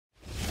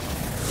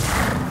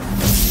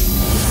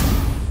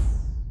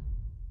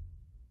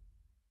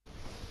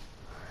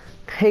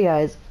Hey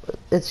guys,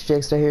 it's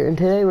Jigsaw here, and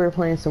today we're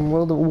playing some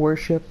World of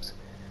Warships,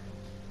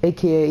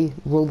 aka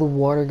World of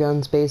Water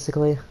Guns,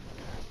 basically.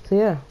 So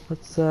yeah,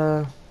 let's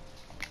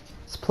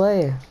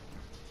play.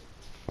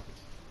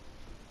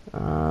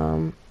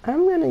 I'm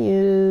gonna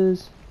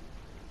use.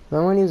 I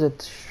want to use a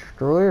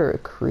destroyer or a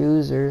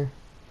cruiser.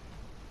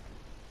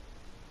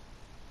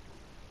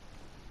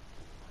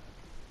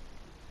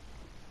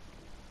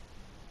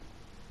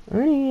 I'm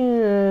gonna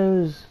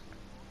use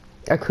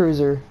a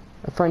cruiser,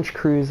 a French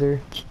cruiser.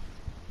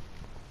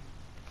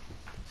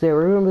 So yeah,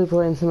 we're gonna be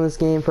playing some of this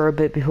game for a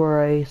bit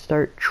before I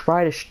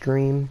try to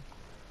stream.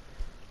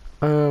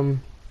 For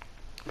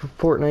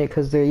Fortnite,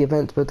 because the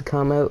event's about to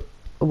come out.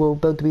 We're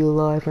about to be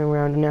live in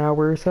around an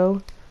hour or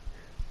so.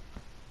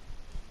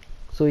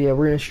 So yeah,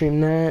 we're gonna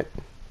stream that.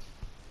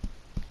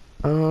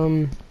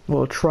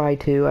 We'll try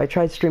to. I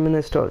tried streaming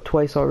this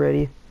twice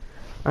already.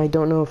 I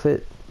don't know if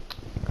it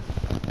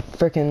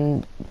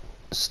frickin'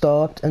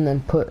 stopped and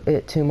then put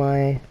it to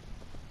my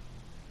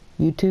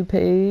YouTube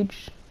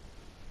page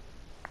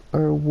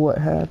or what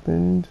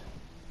happened.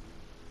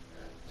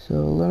 So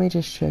let me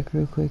just check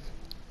real quick.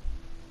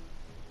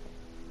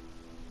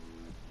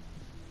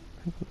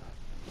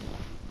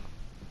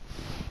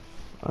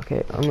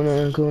 Okay, I'm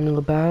gonna go into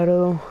the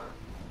battle.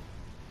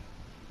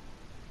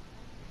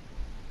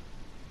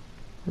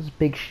 This is a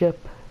big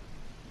ship.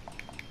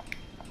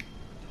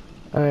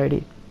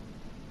 Alrighty.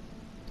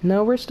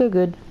 No, we're still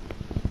good.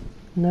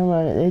 Never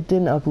mind, it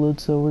didn't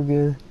upload, so we're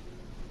good.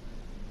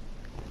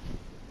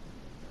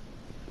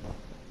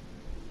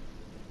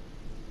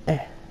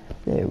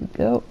 There we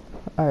go.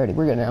 Alrighty,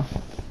 we're good now.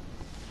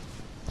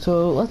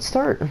 So let's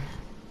start.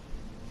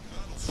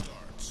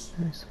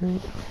 Nice, right?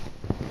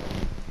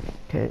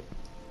 Okay.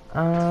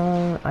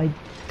 I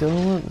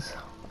don't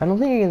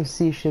think I can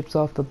see ships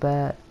off the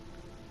bat.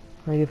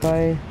 Like if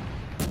I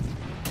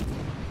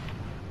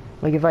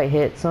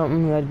hit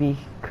something, that'd be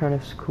kind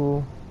of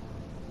cool.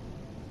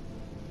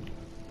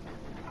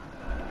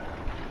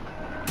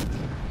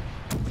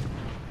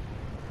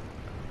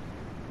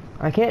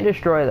 I can't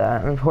destroy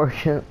that,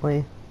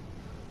 unfortunately.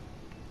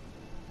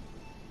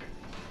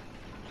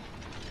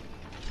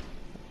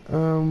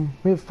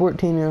 We have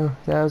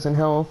 14,000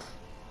 health.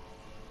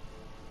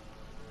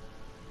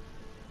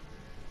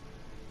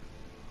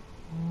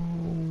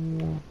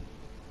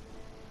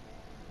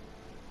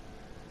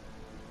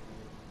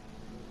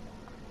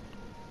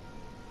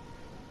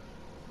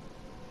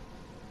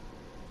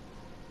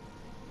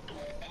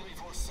 Enemy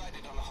force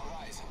sighted on the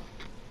horizon.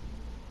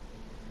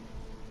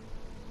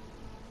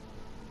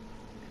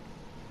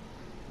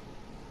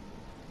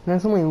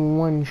 That's only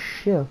one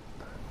ship.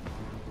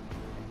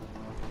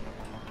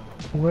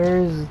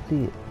 Where's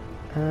the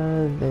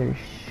other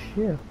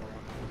ship?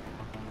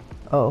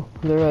 Oh,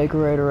 they're like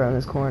right around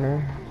this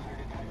corner.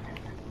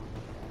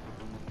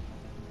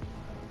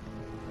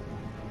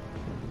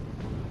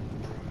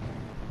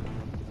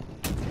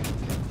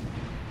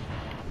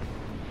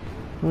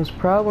 This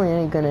probably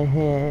ain't gonna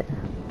hit.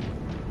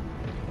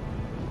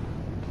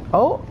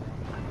 Oh!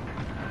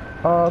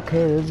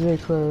 Okay, that's very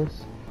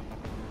close.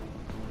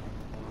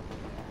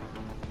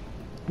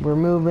 We're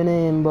moving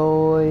in,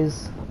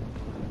 boys.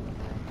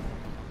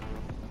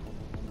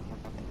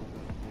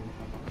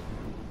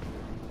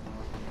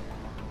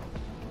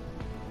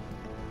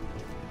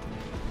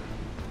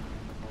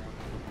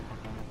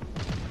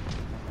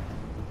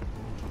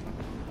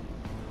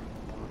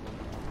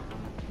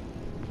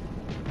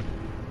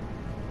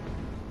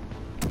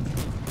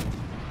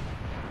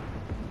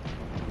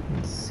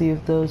 Let's see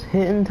if those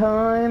hit in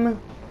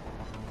time.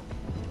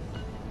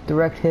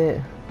 Direct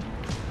hit.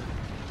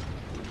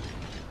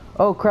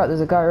 Oh crap, there's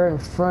a guy right in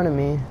front of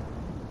me.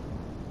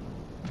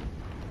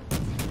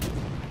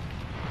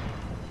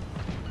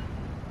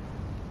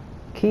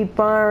 Keep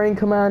firing,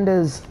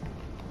 commanders.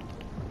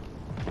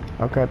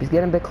 Oh crap, he's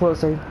getting a bit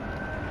closer.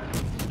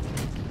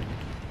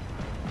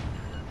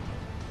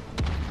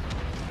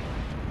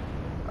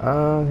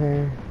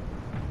 Okay.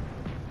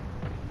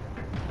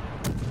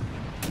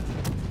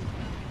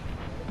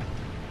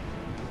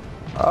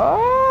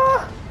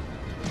 Ah!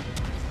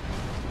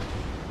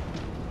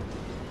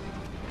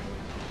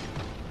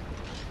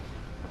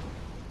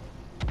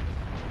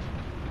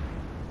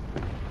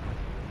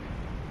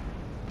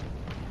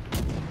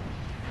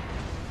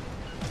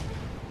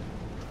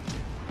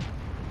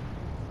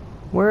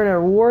 We're in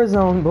a war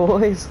zone,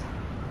 boys.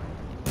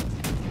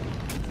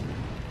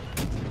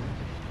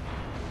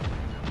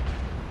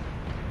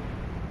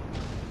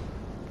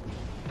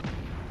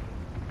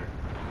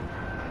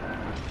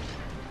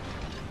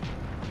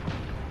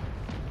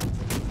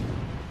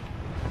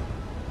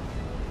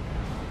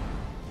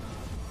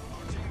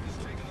 Our team has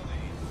taken the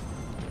lead.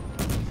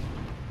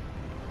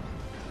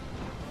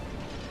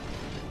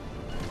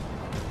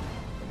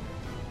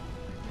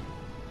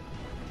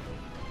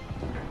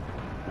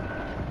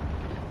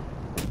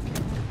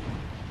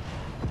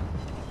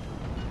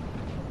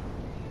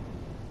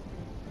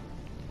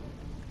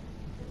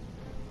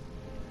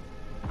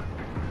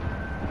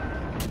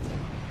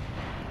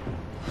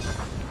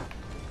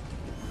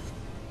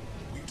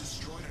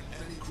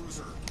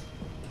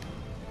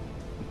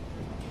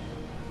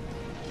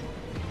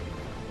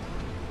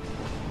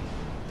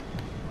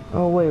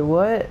 wait,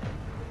 what?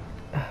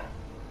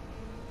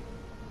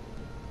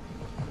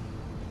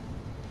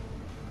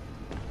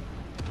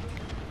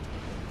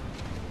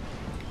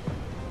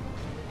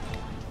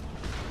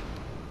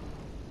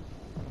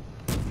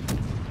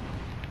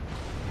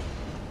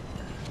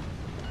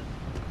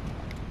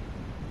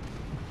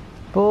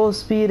 Full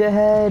speed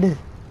ahead.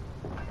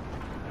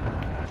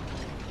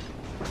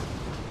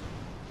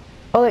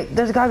 Oh wait,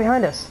 there's a guy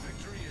behind us.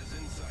 Victory is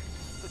in sight.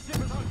 The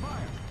ship is on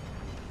fire.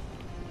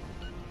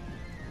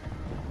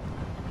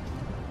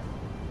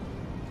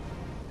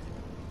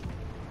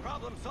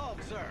 Problem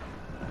solved, sir.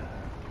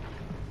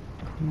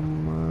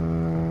 Come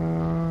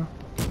on.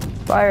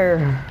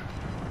 Fire.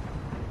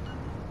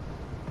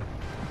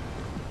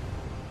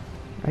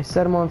 I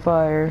set him on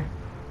fire.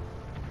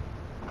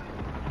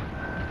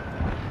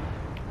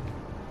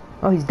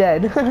 Oh, he's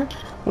dead.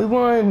 We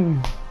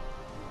won.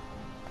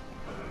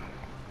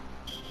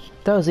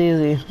 That was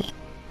easy.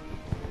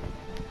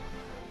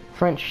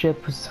 French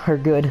ships are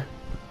good.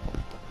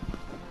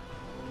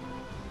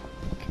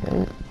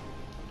 Okay.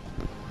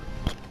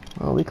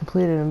 Well, we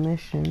completed a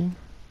mission.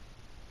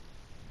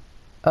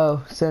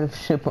 Oh, set a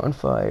ship on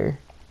fire.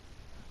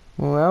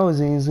 Well, that was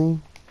easy.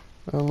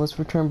 Let's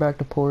return back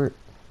to port.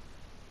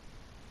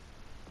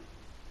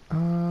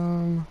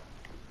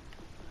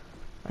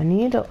 I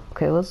need to...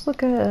 Okay, let's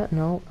look at...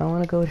 No, I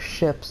want to go to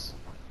ships.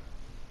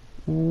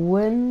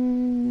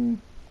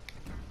 When...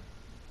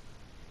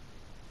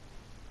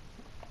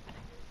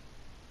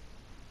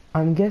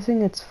 I'm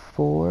guessing it's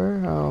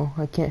 4. Oh,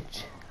 I can't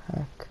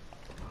check.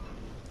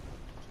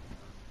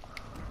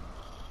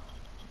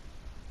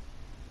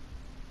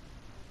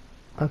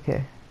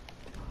 Okay.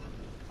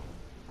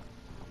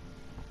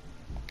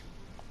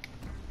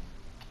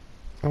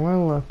 I want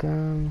to look,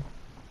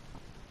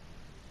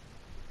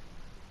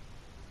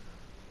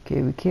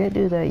 okay, we can't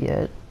do that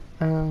yet.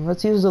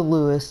 Let's use the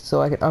Lewis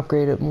so I can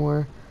upgrade it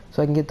more.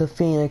 So I can get the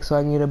Phoenix so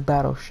I can get a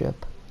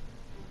battleship.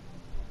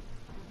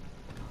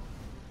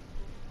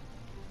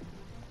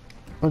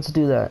 Let's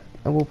do that.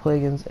 And we'll play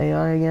against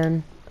AI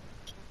again.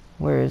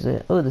 Where is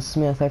it? Oh, the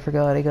Smith. I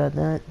forgot I got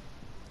that.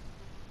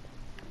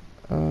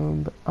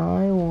 But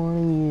I want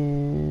to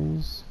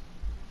use...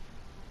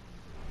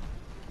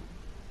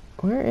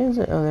 Where is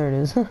it? Oh, there it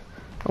is. I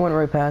went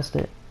right past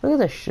it. Look at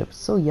this ship. It's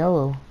so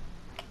yellow.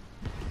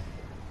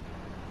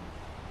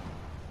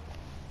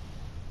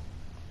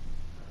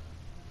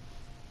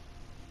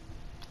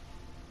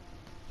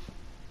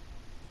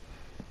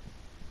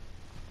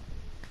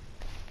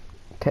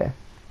 Okay.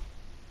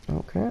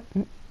 Okay.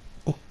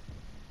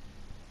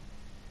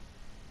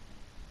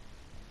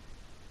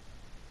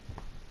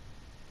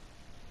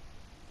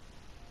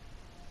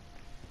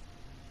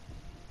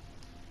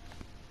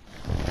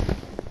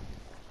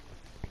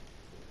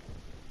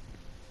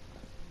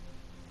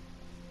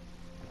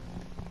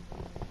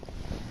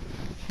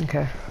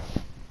 Okay.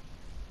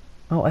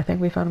 Oh, I think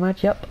we found a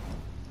match. Yep.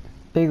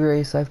 Big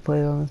race. I've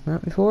played on this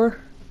map before,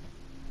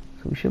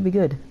 so we should be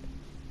good.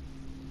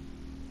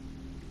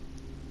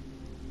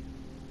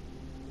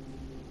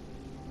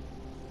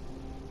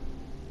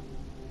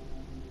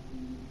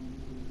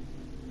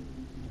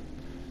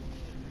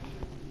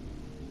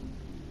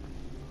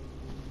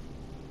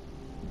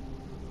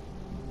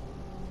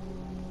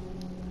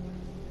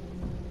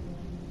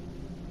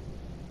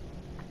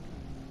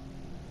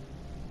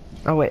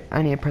 Oh wait,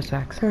 I need to press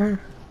X. Why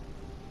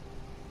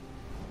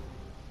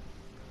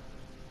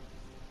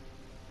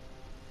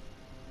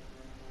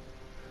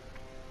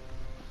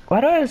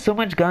do I have so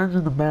much guns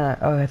in the map?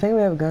 Oh, I think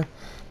we have a gun.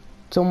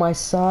 So my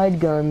side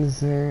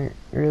guns are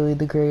really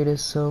the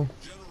greatest, so...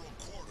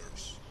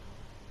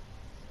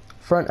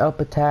 Front up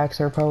attacks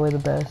are probably the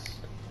best.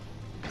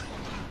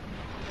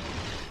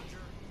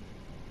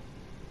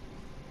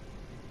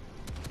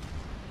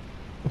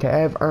 Okay, I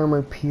have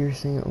armor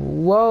piercing.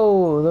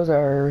 Whoa, those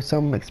are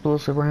some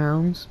explosive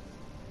rounds.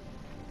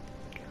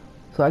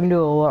 So I can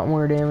do a lot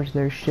more damage to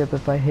their ship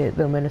if I hit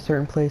them in a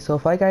certain place. So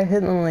if I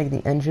hit them like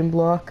the engine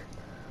block,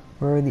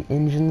 where the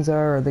engines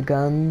are, or the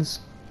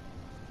guns,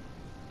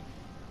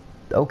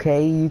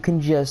 okay, you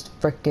can just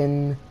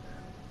frickin'...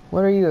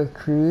 What are you, a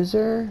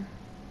cruiser?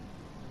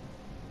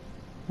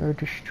 Or a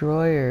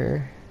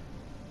destroyer?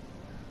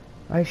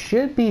 I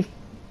should be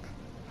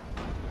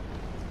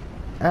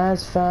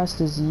as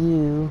fast as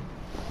you.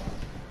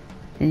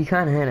 You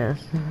kinda hit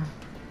us.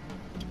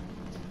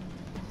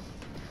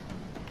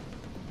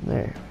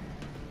 There.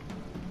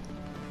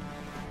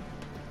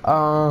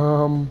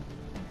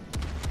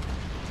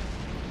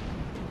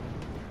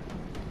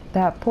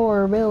 That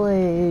poor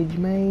village,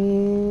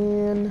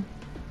 man.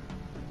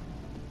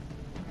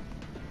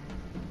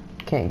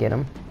 Can't get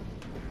him.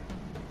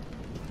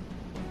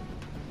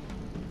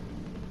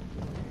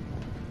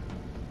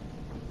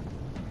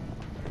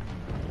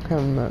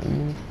 Come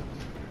on.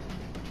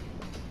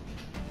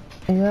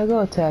 Yeah, go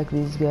attack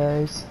these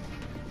guys.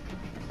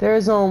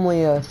 There's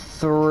only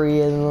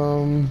 3 of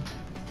them.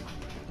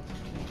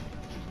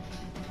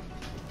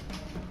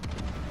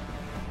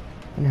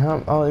 And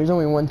how, oh, there's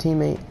only 1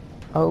 teammate.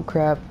 Oh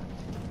crap.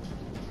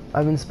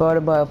 I've been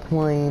spotted by a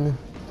plane.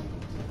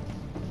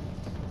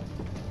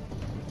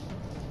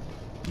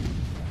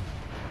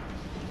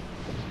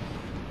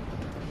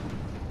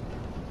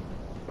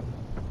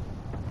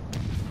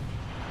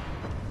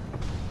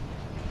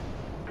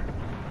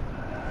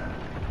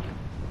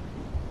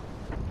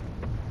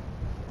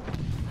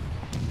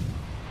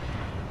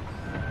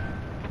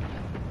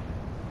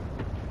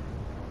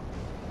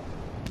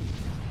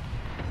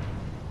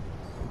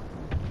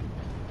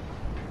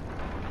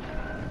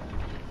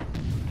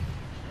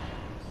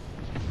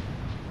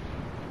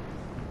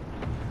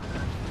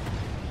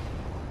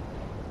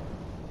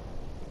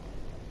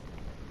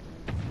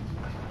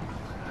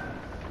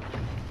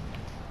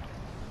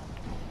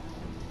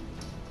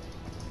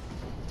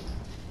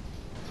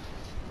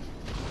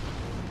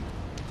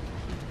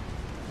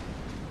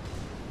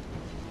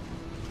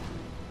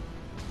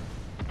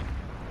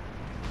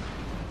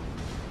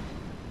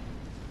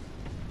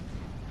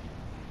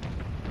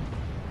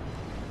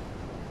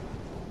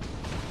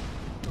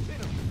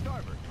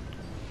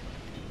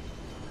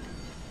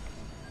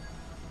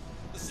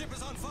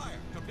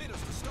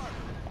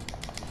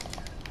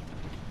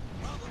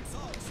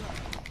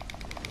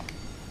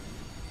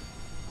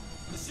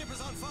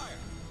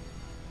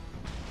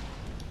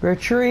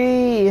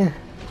 Retreat!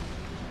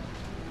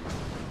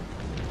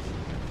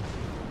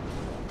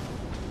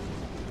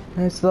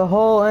 It's the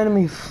whole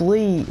enemy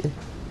fleet.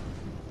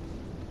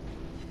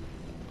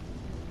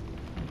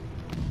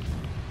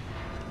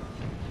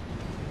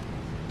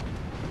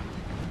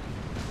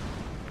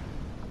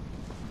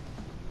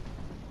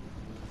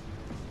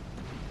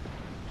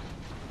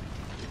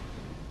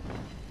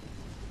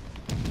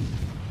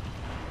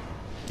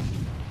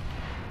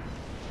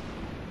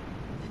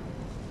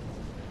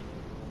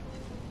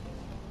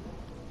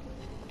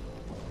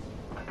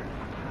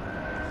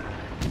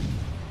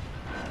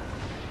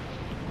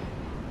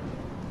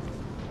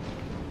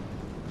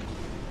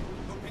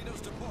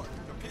 Torpedoes to port.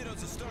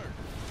 Torpedoes astern.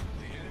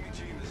 The enemy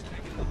team is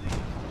taking the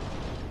lead.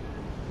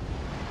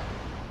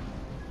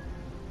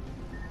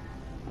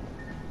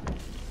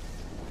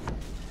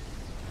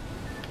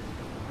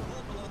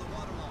 Pull below the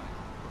waterline.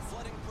 We're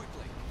flooding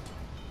quickly.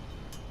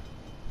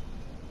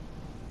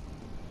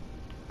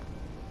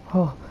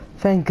 Oh,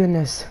 thank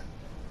goodness.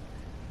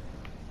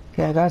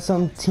 Okay, I got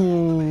some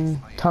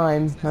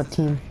time, not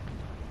team.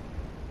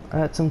 I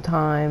got some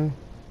time.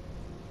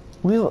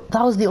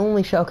 That was the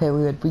only ship. Okay,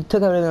 we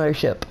took out another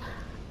ship.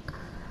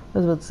 I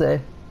was about to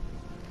say.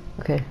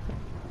 Okay.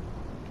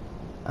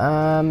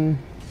 I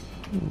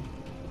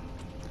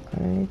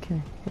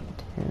can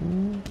hit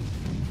him.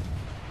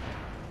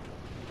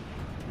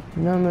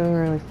 I'm not moving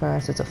really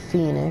fast. It's a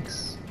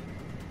Phoenix.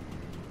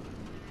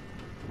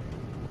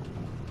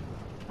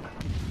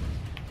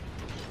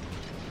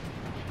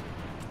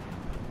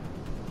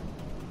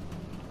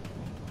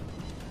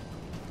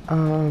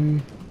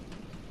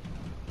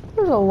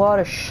 There's a lot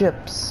of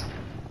ships.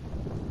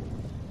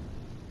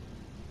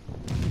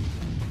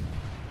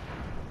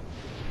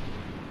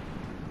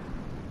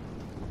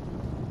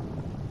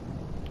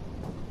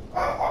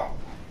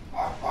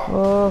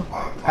 Oh,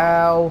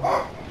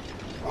 ow.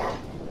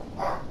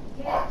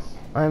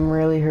 I'm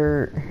really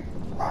hurt.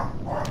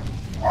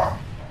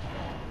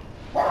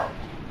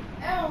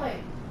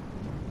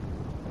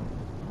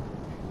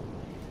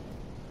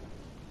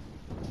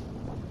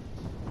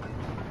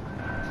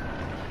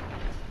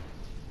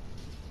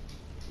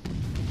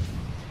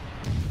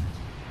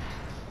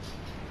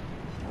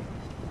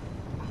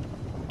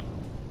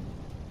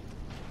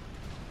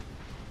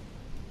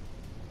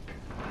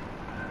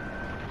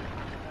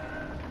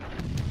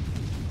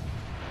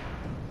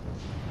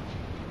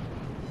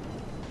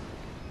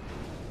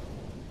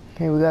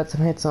 Okay, we got some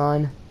hits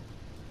on.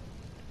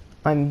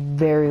 I'm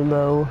very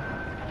low.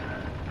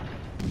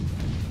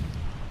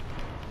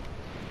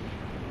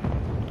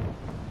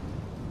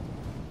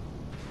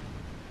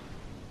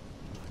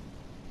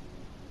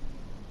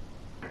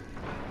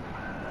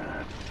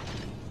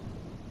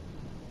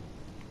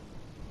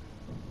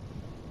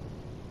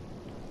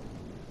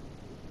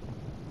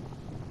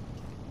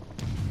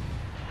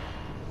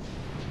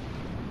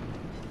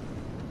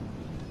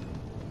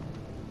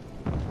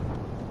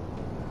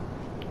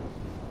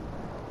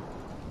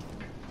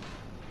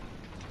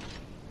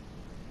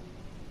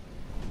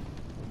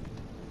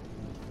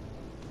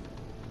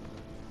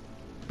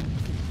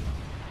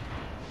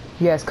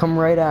 Yes, come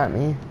right at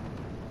me.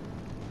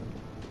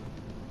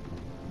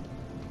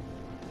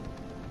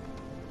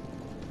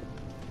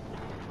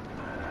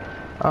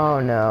 Oh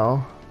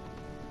no.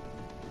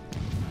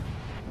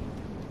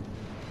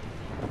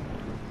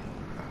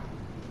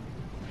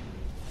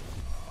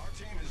 Our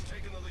team is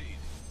taking the lead.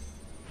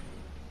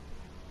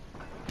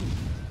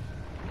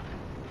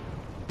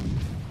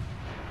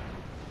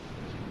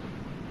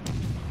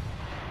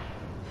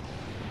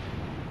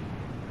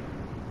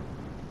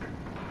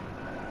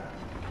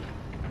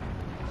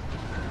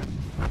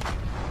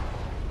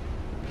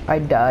 I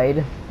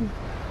died.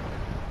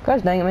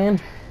 Gosh dang it, man.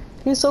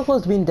 He's so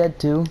close to being dead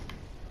too.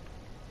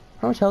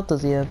 How much health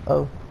does he have?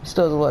 Oh, he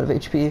still has a lot of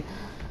HP.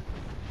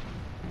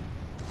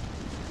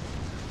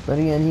 But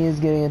again, he is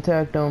getting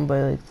attacked on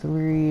by like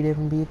 3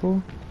 different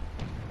people.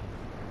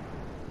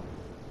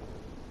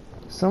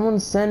 Someone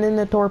send in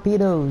the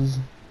torpedoes.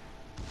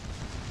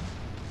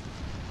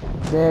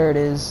 There it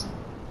is.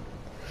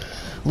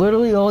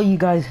 Literally all you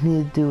guys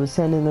need to do is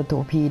send in the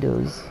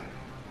torpedoes.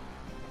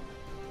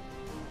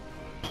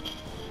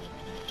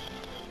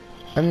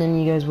 And then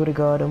you guys would have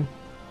got him.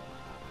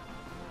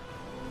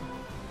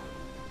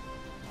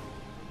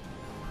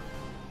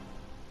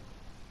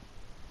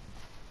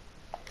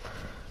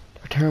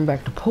 Return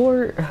back to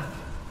port.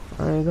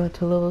 I got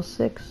to level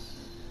 6.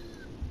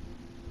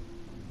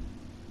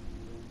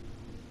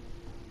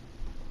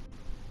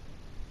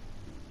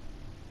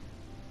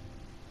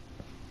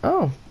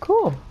 Oh,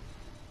 cool.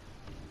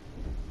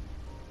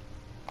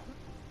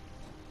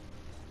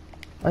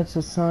 Let's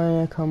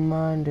assign a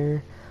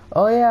commander.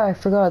 Oh yeah, I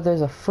forgot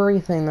there's a free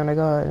thing that I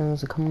got, and it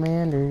was a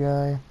commander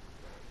guy.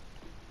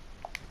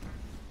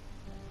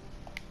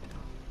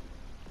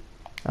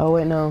 Oh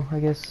wait, no,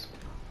 I guess.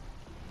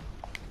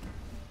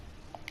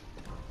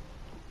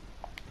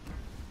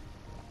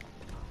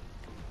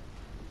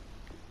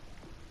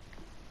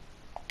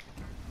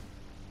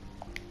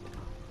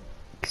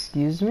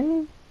 Excuse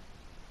me?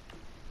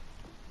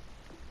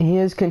 He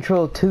has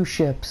control of 2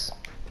 ships.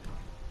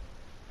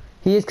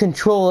 He has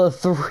control of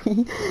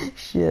 3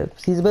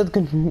 ships. He's about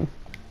to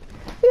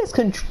he has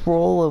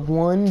control of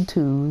 1,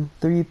 2,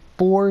 3,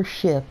 4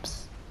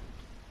 ships.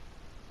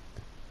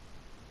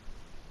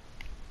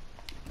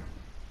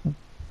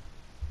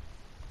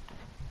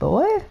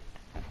 Boy?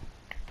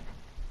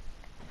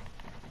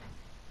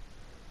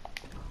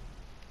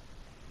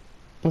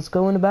 Let's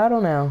go into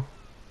battle now.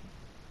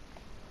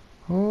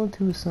 Hold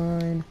to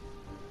assign.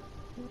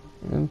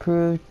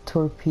 Improved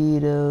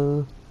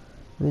torpedo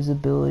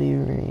visibility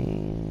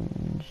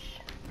range.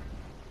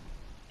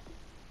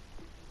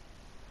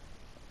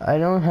 I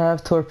don't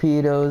have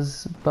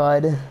torpedoes,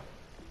 bud.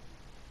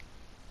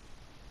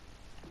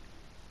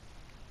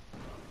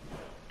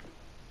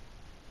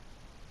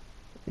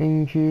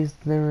 Increase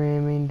the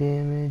ramming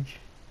damage.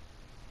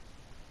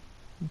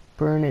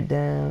 Burn it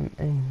down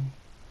and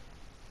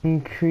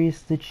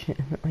increase the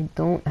I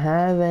don't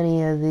have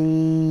any of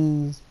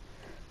these.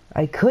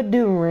 I could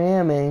do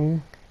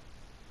ramming.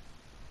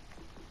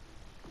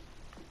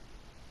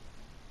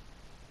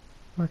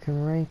 I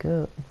can rank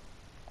up.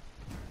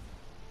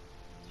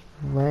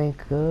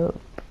 Rank up.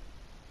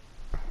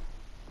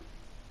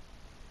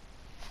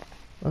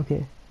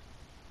 Okay.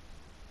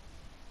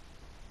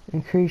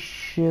 Increase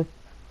ship.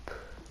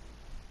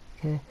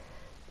 Okay.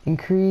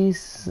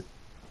 Increase.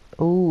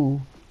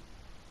 Oh.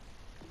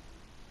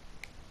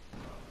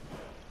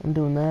 I'm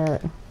doing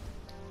that.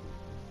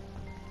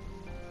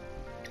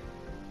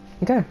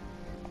 Okay.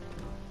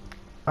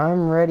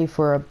 I'm ready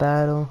for a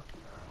battle.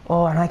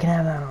 Oh, and I can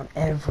have that on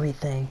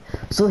everything.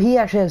 So he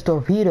actually has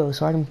torpedoes,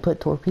 so I can put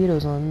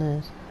torpedoes on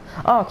this.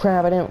 Oh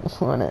crap, I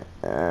didn't want it.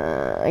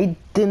 I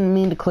didn't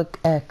mean to click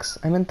X.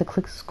 I meant to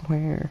click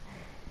square.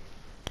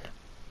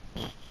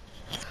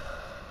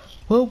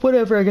 Well,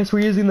 whatever, I guess we're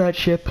using that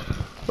ship.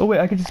 Oh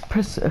wait, I could just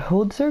press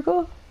hold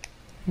circle?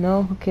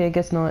 No? Okay, I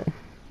guess not.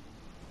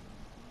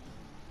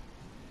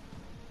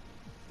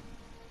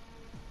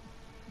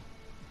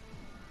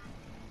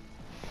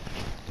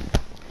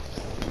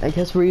 I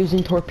guess we're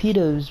using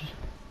torpedoes.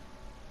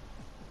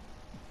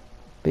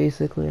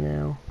 Basically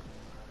now.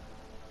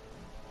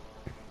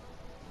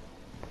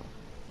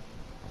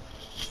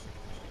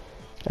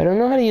 I don't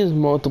know how to use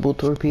multiple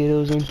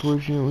torpedoes,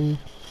 unfortunately.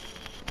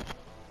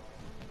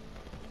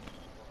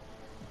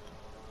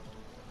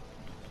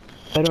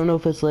 I don't know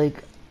if it's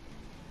like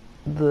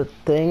the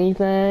thingy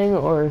thing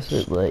or is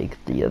it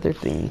like the other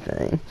thingy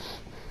thing.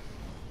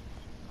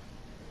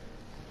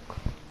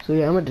 So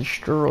yeah, I'm a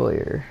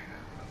destroyer.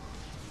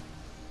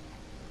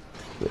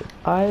 But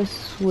I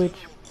switch.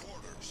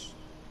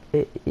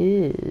 It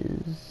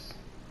is.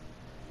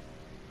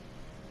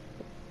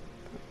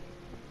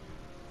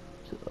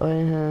 So I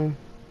have.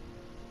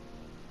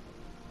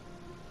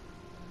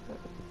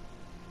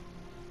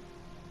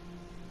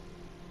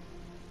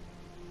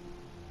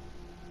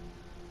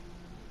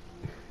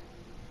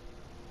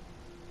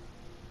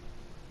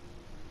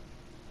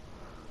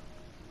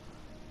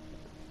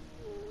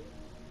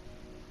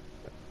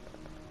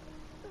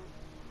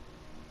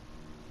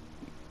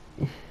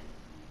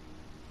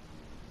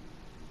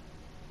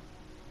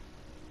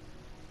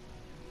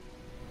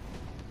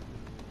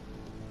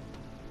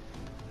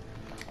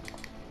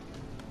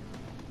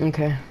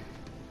 Okay.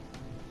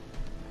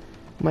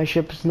 My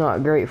ship's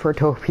not great for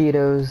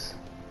torpedoes.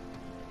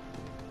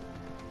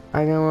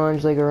 I can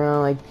launch like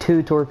around like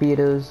 2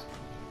 torpedoes.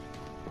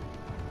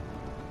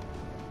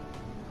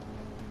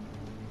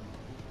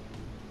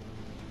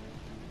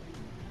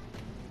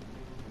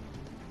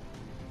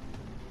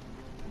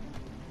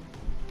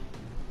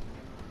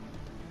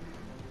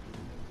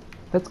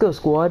 Let's go,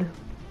 squad.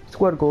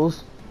 Squad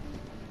goals.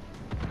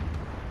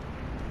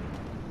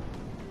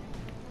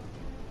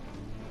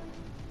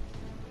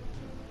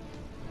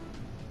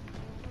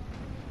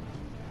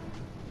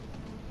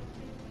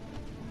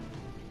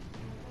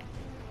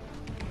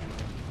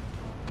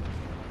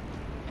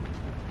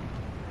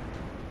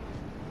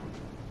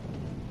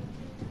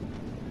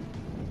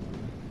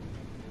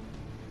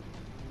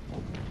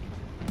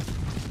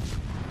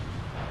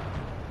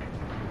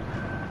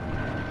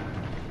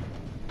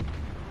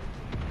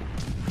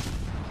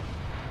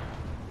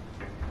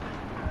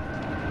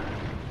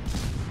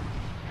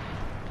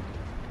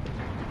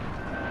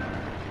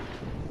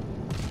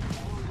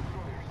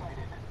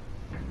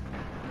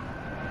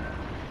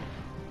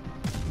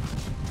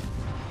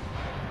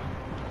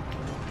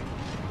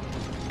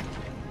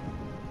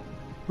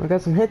 I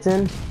got some hits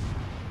in.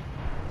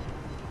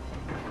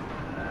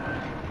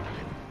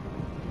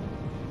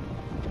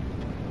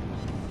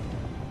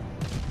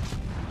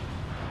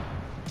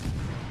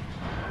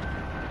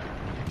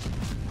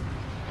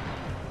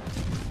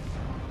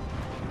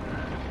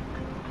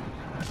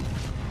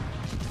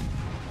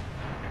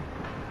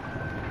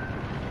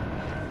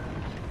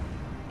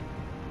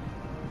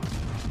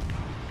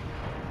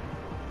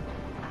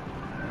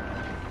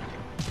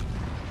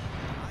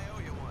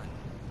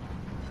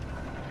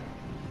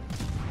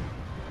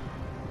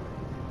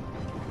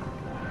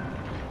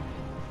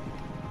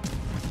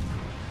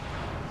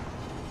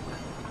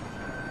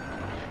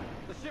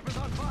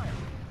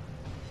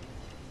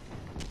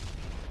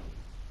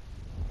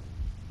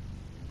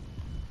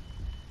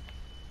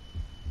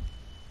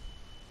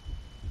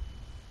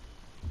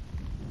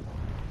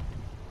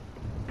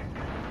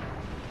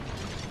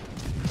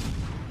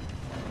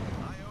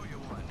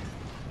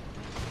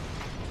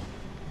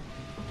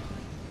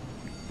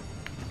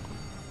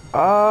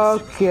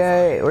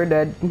 Okay, we're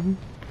dead.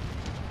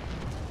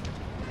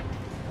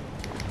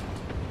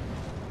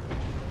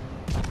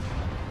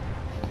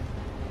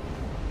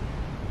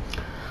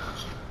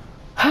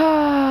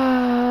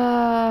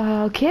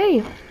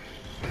 Okay.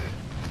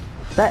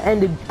 That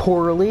ended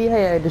poorly.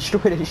 Hey, I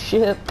destroyed a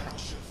ship.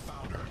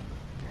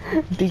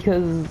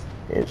 Because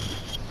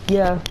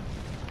yeah.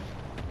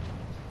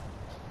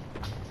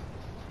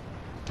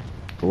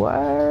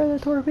 Where are the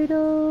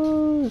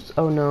torpedoes?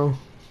 Oh no.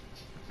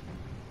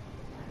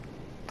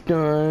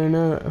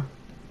 No.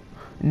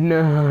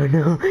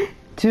 No.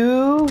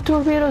 2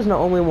 torpedoes? No,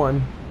 only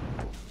 1.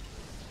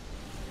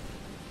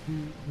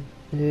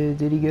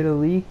 Did he get a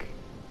leak?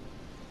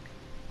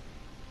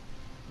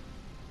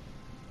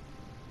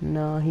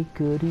 No, he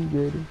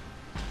good.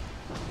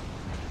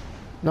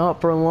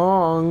 Not for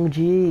long,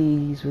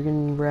 jeez, we're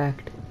getting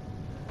wrecked.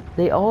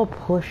 They all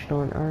pushed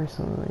on our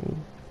side.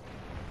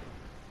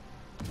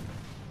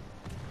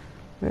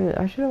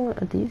 I should have went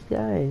with these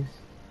guys.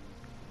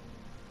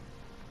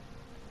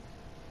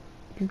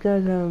 These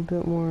guys have a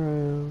bit more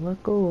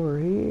luck over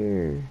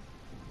here.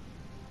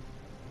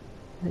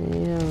 They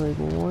have like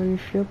 1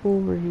 ship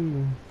over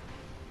here.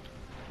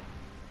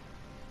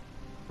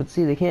 But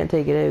see, they can't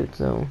take it out,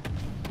 so.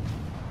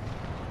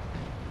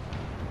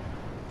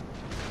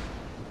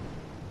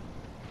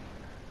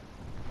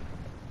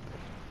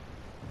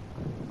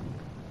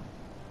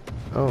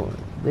 Oh,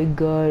 they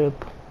got a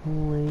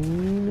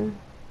plane.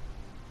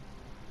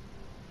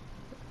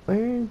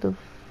 Where the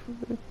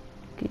frick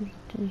is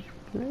this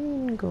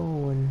plane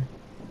going?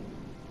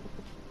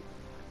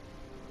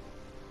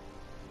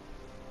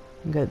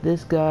 Got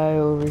this guy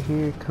over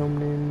here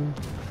coming in.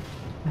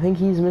 I think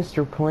he's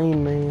Mr.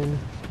 Plane Man.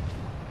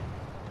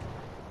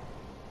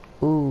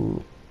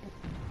 Ooh,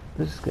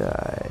 this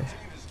guy.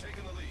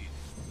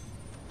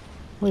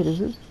 Wait, is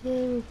this?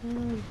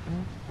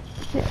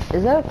 Yeah,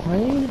 is that a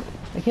plane?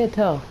 I can't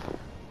tell.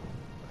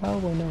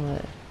 Probably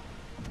not.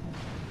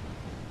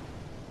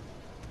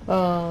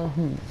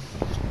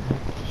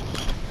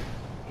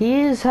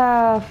 He's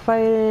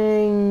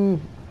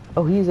fighting.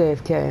 Oh, he's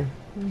AFK.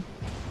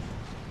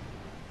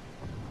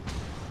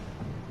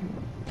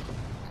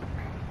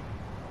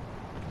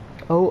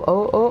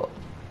 Oh.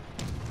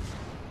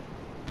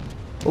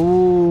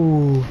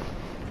 Ooh.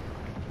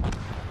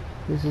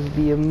 This is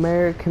the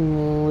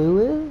American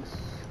Lewis?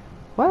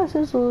 Why is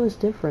this Lewis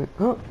different?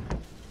 Oh.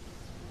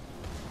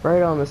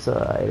 Right on the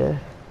side.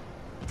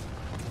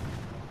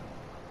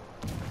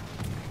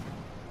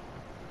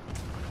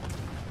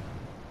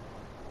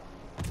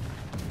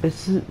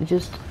 It's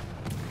just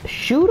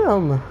shoot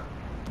him.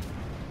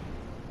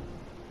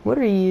 What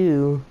are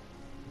you?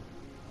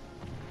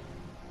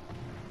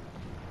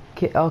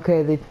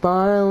 Okay, they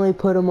finally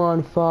put him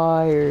on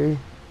fire.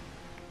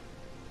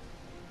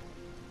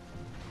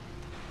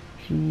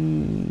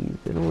 Jeez,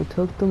 it only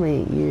took them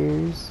 8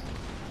 years.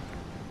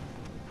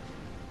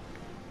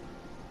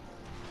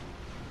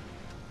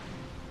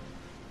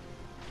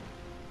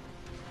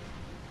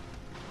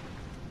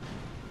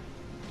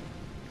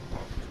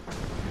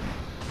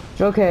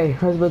 Okay,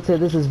 I was about to say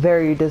this is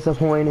very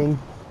disappointing.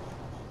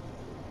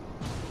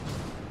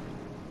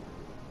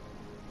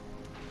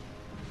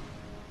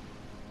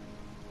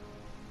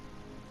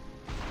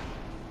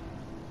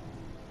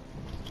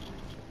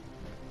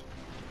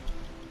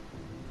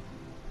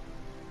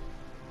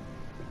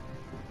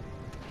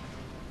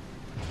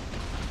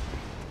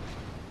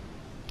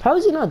 How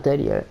is he not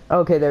dead yet?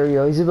 Okay, there we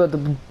go. He's about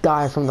to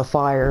die from the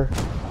fire.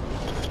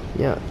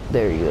 Yeah,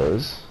 there he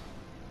goes.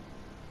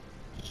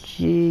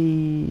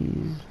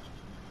 Jeez.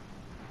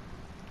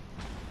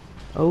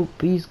 Oh,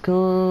 he's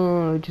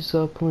gone. I just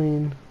saw a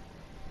plane.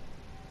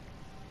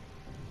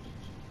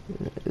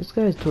 This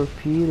guy's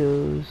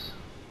torpedoes.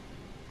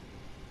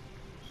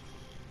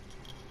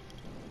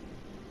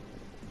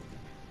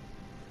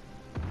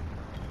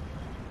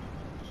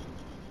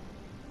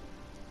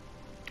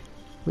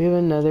 We have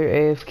another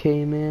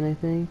AFK man, I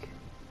think.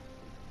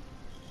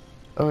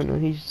 Oh no,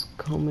 he's just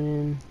coming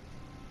in.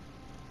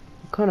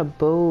 What kind of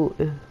boat?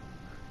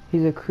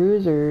 He's a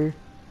cruiser.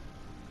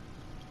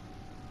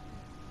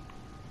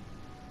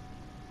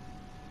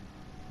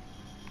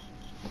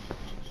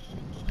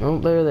 Oh,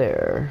 they're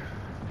there.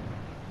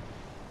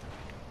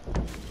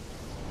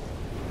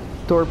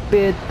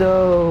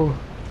 Torpedo!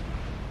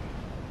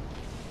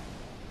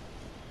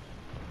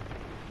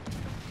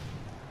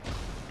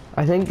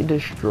 I think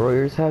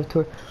destroyers have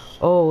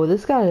Oh,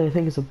 this guy I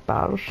think is a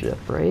battleship,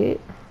 right?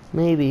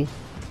 Maybe.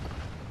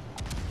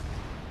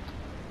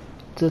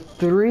 It's a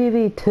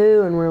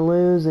 3v2 and we're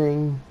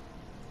losing.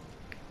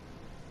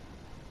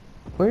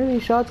 Where are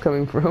these shots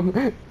coming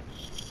from?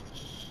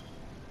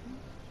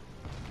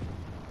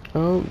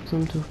 Oh,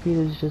 some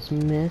torpedoes just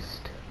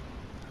missed.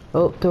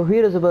 Oh,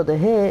 torpedo's about to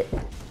hit.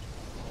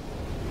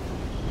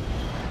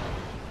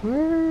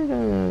 Where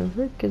the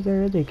frick is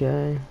our other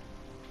guy?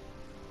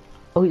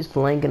 Oh, he's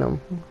flanking him.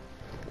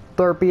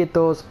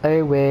 Torpedoes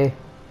away.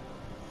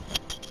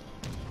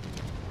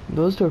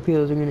 Those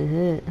torpedoes are gonna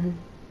hit.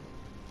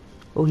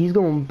 Oh, he's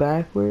going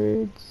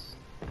backwards.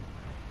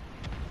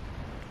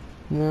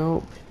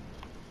 Nope.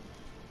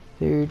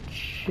 They're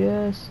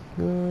just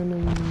gonna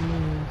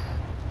miss.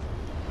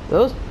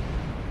 Those.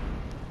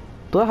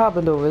 What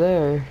happened over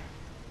there?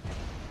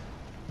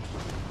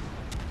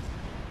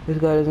 This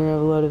guy doesn't have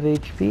a lot of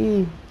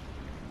HP.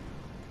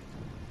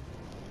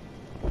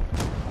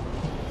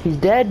 He's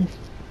dead.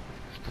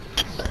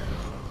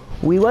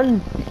 We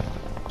won.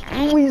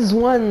 We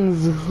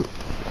won.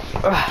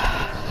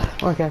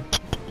 Okay.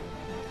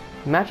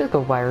 Matches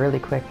go by really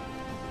quick.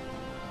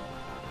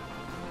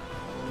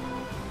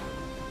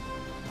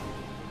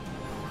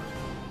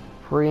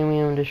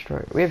 Premium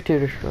destroy. We have 2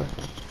 destroy.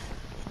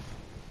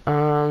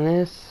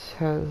 This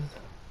has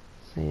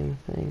same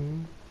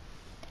thing.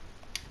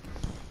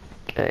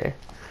 Okay.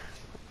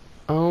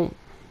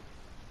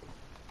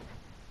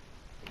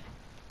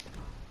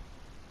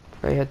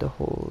 I had to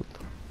hold.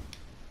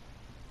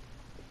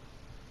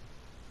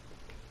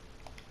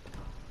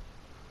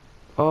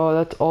 Oh,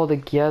 that's all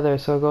together,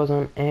 so it goes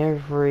on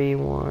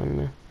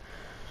everyone.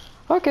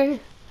 Okay.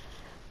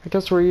 I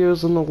guess we're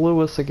using the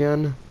Lewis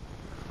again.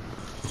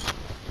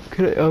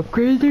 Can I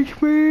upgrade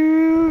this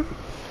man?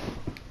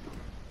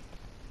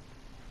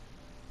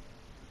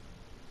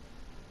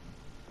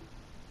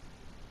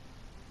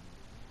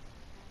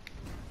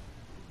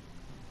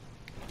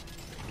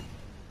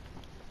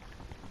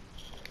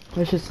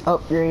 Let's just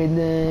upgrade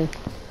this.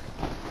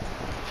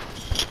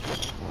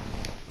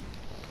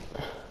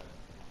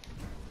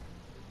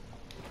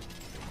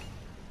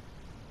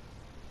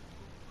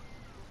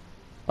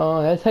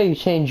 Oh, that's how you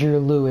change your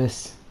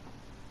Lewis.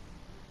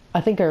 I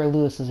think our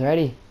Lewis is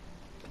ready.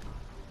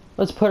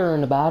 Let's put her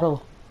in the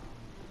battle.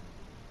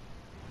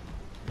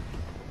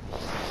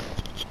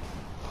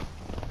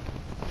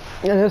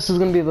 And this is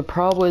gonna be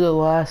probably the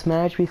last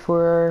match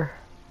before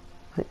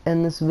I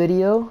end this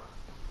video.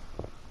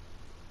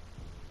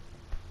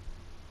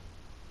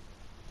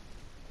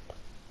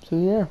 So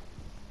yeah.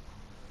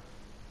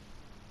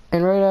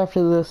 And right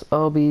after this,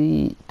 I'll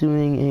be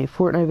doing a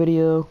Fortnite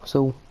video.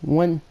 So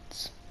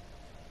once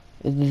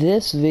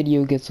this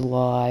video gets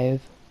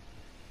live,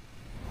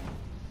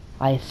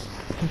 I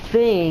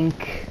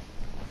think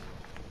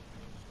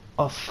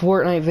a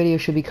Fortnite video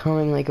should be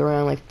coming like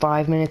around like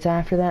 5 minutes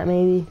after that,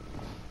 maybe.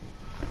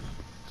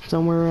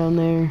 Somewhere around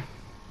there.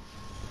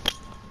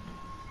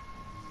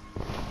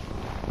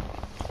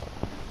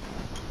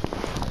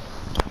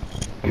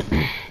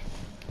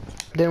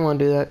 Didn't want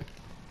to do that.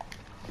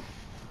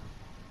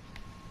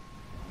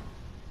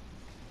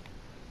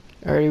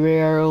 Alright, we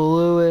are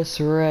Lewis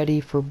ready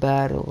for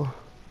battle.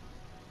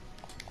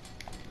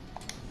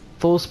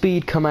 Full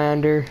speed,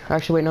 Commander.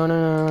 Actually, wait,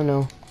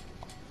 no.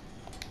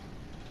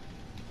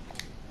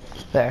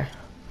 There.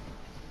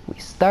 We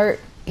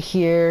start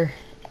here.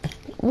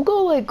 We'll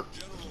go like...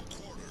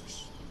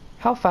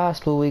 How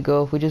fast will we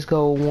go if we just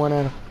go 1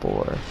 out of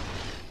 4?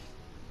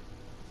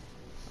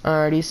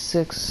 Alrighty,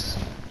 6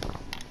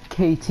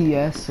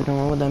 KTS. I don't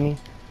know what that means.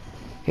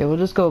 Okay, we'll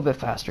just go a bit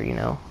faster, you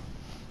know.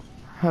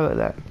 How about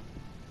that?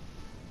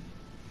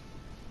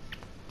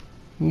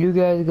 You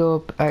guys go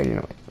up. I don't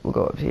know. We'll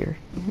go up here.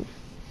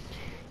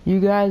 You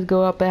guys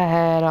go up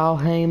ahead. I'll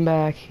hang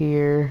back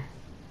here.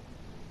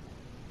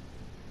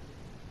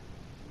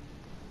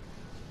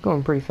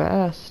 Going pretty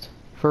fast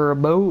for a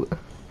boat.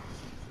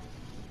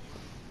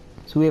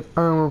 So we have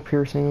armor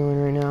piercing on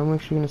right now. I'm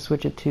actually going to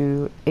switch it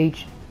to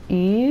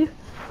HE.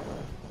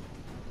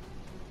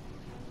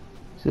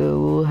 So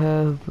we'll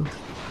have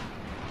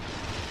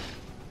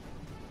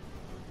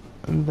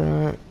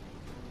that.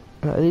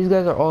 These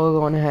guys are all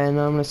going ahead, and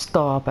I'm going to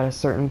stop at a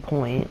certain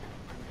point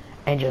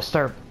and just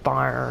start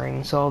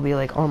firing. So I'll be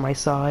like on my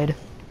side.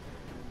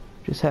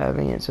 Just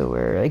having it so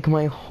where like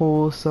my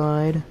whole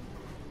side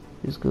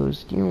just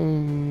goes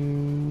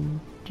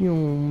boom,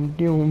 boom,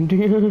 boom,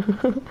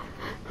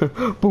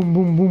 boom,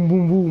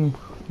 boom, boom,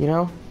 you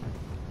know?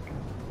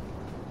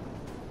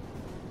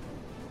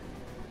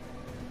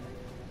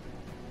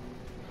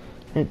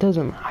 And it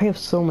doesn't, I have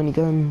so many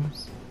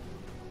guns.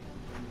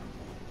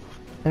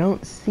 I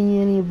don't see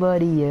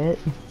anybody yet.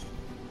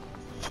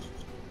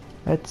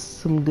 That's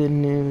some good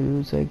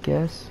news, I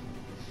guess.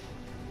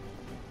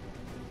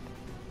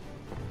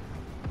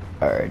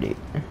 Alrighty.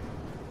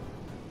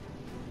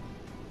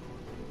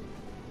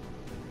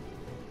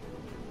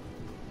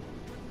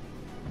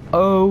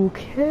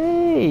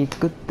 Okay,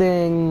 good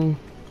thing.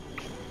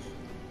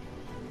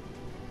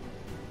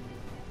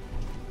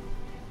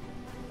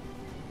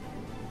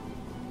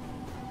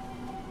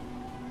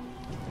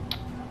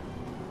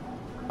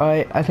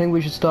 Alright, I think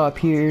we should stop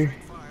here.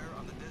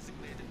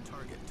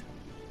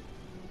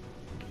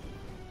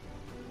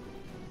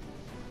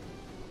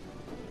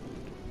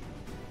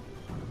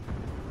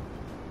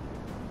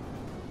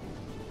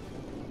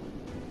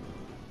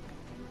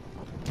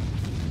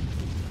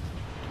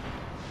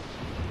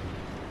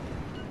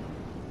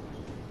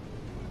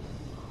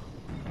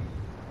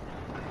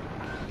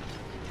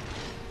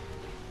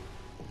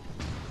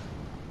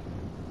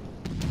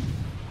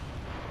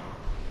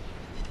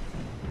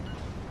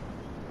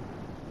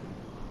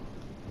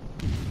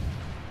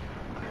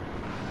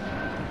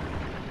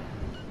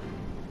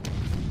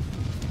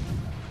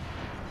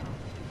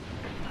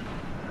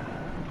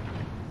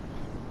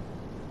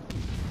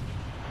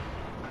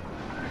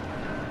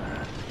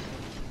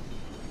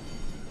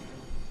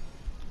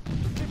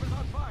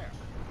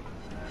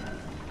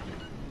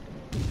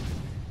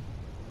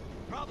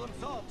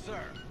 solved,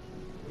 sir.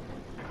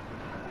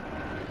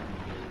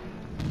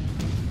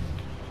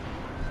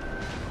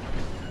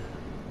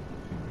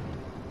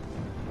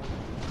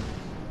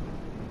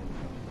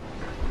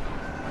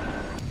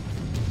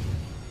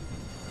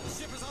 The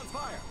ship is on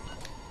fire.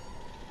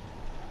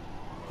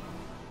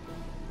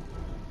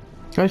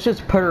 Let's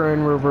just put her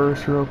in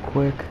reverse real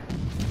quick.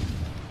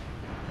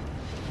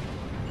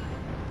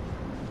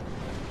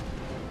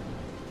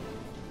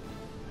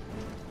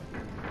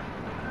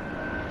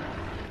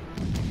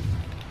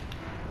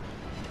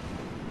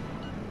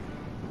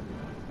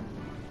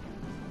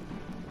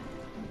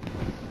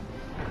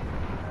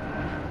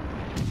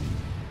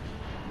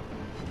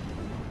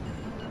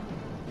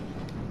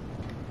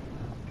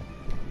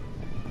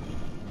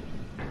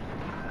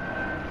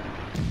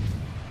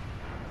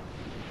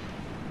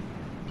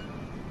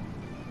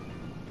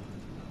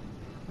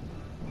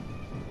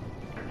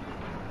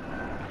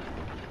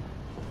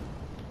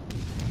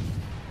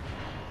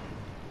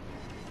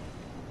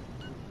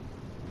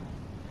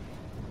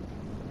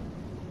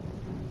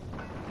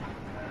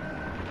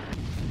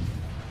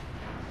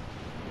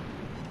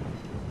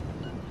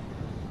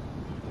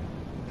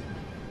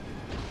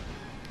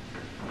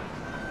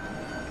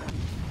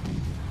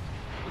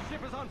 The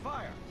ship is on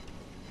fire.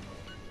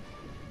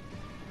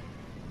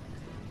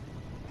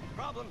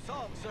 Problem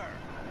solved, sir.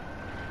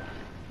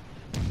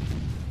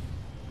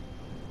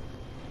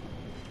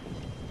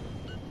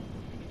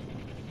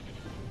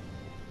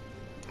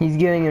 He's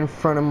getting in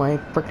front of my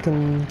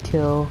frickin'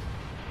 kill.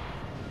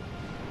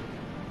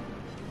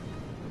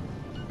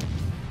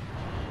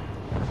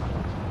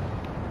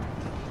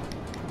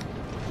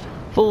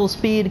 Full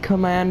speed,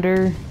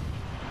 Commander.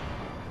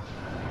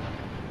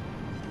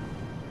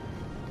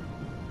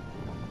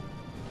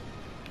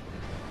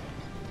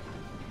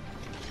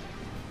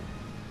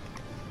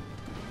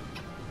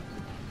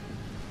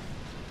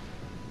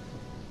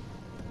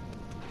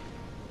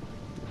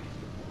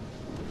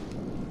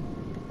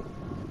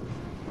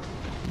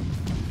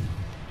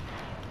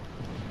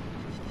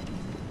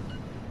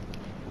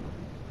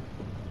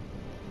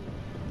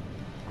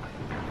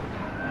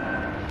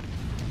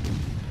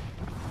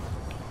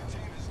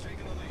 Team has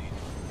taken the lead.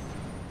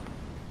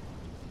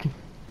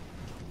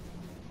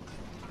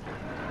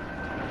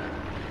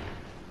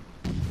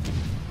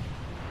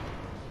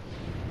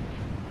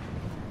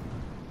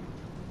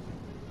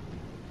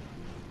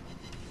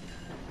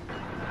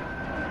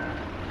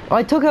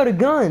 I took out a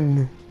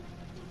gun.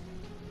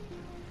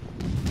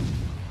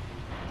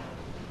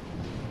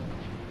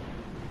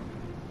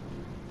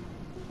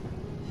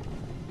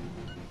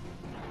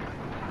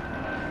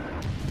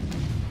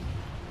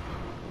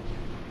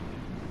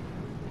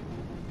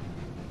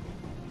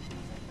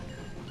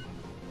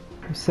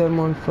 Set him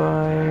on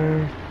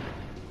fire.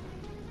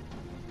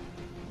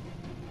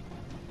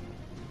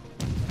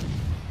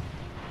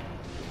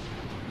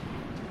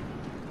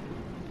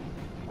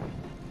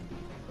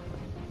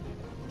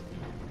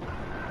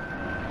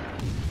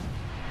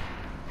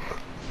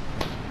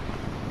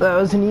 That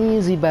was an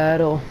easy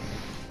battle.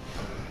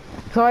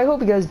 So I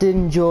hope you guys did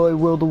enjoy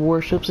World of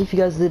Warships. If you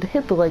guys did,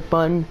 hit the like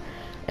button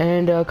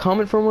and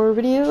comment for more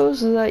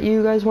videos that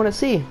you guys want to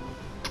see.